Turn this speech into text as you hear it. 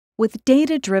With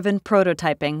data-driven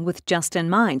prototyping with just in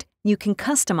mind, you can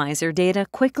customize your data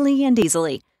quickly and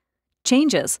easily.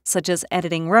 Changes, such as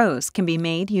editing rows, can be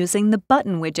made using the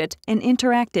button widget and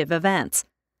interactive events.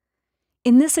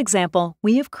 In this example,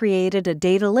 we have created a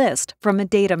data list from a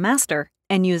data master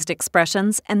and used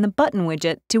expressions and the button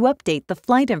widget to update the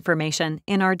flight information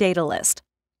in our data list.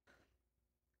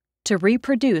 To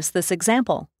reproduce this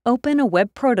example, open a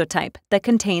web prototype that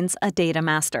contains a data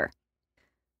master.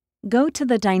 Go to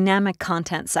the Dynamic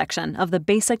Content section of the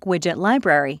Basic Widget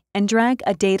library and drag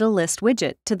a data list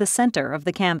widget to the center of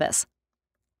the canvas.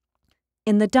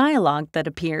 In the dialog that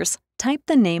appears, type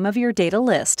the name of your data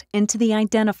list into the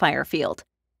identifier field.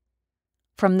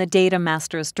 From the Data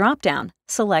Master's dropdown,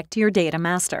 select your data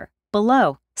master.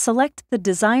 Below, select the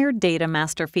desired data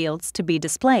master fields to be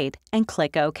displayed and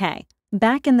click OK.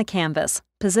 Back in the canvas,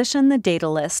 position the data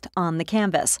list on the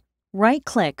canvas.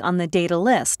 Right-click on the data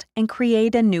list and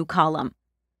create a new column.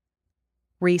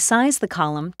 Resize the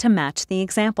column to match the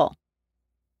example.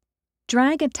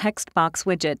 Drag a text box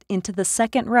widget into the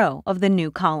second row of the new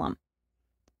column.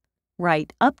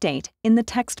 Write Update in the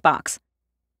text box.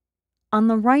 On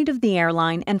the right of the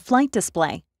airline and flight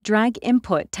display, drag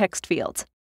input text fields.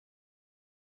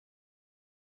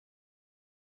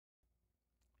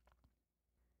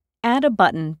 Add a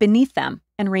button beneath them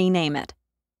and rename it.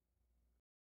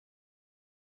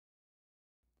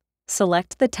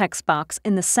 Select the text box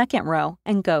in the second row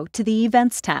and go to the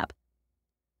Events tab.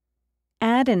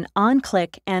 Add an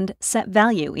OnClick and Set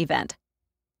Value event.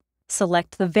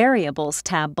 Select the Variables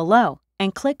tab below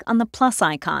and click on the plus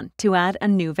icon to add a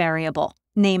new variable.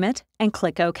 Name it and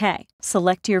click OK.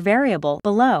 Select your variable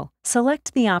below.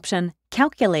 Select the option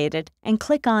Calculated and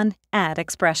click on Add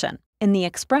Expression. In the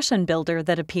expression builder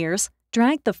that appears,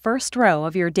 drag the first row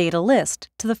of your data list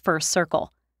to the first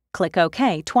circle. Click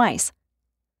OK twice.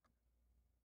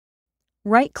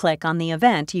 Right-click on the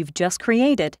event you've just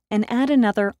created and add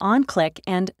another OnClick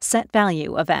and Set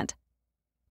Value event.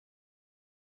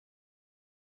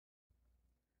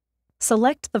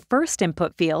 Select the first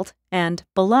input field and,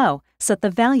 below, set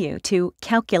the value to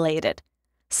Calculated.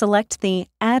 Select the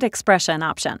Add Expression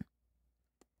option.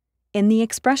 In the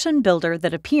expression builder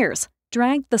that appears,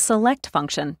 drag the Select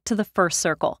function to the first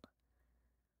circle.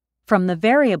 From the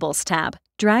Variables tab,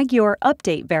 drag your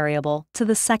Update variable to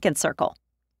the second circle.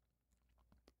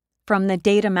 From the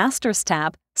Data Masters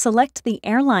tab, select the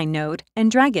Airline node and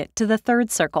drag it to the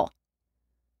third circle.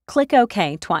 Click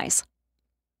OK twice.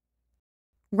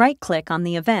 Right-click on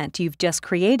the event you've just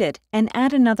created and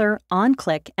add another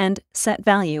OnClick and Set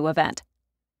Value event.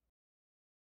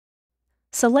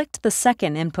 Select the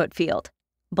second input field.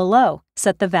 Below,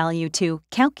 set the value to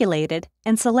Calculated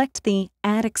and select the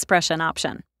Add Expression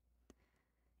option.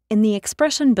 In the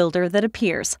expression builder that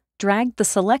appears, drag the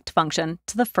Select function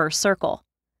to the first circle.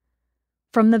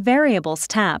 From the Variables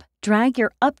tab, drag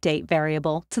your Update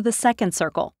variable to the second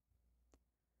circle.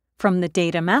 From the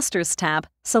Data Masters tab,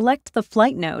 select the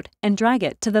Flight node and drag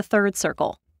it to the third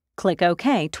circle. Click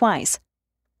OK twice.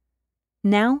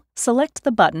 Now, select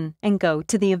the button and go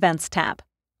to the Events tab.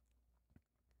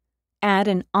 Add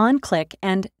an OnClick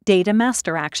and Data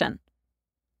Master action.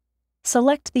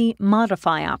 Select the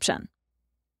Modify option.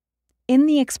 In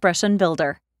the expression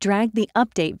builder, drag the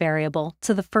Update variable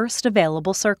to the first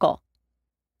available circle.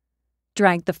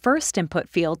 Drag the first input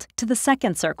field to the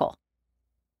second circle.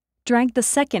 Drag the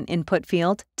second input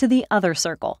field to the other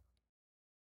circle.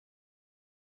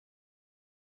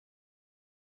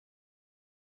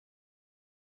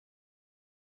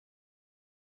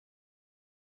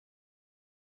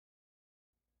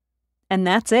 And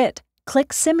that's it.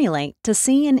 Click Simulate to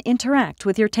see and interact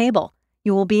with your table.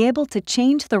 You will be able to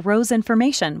change the row's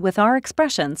information with our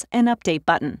expressions and update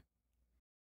button.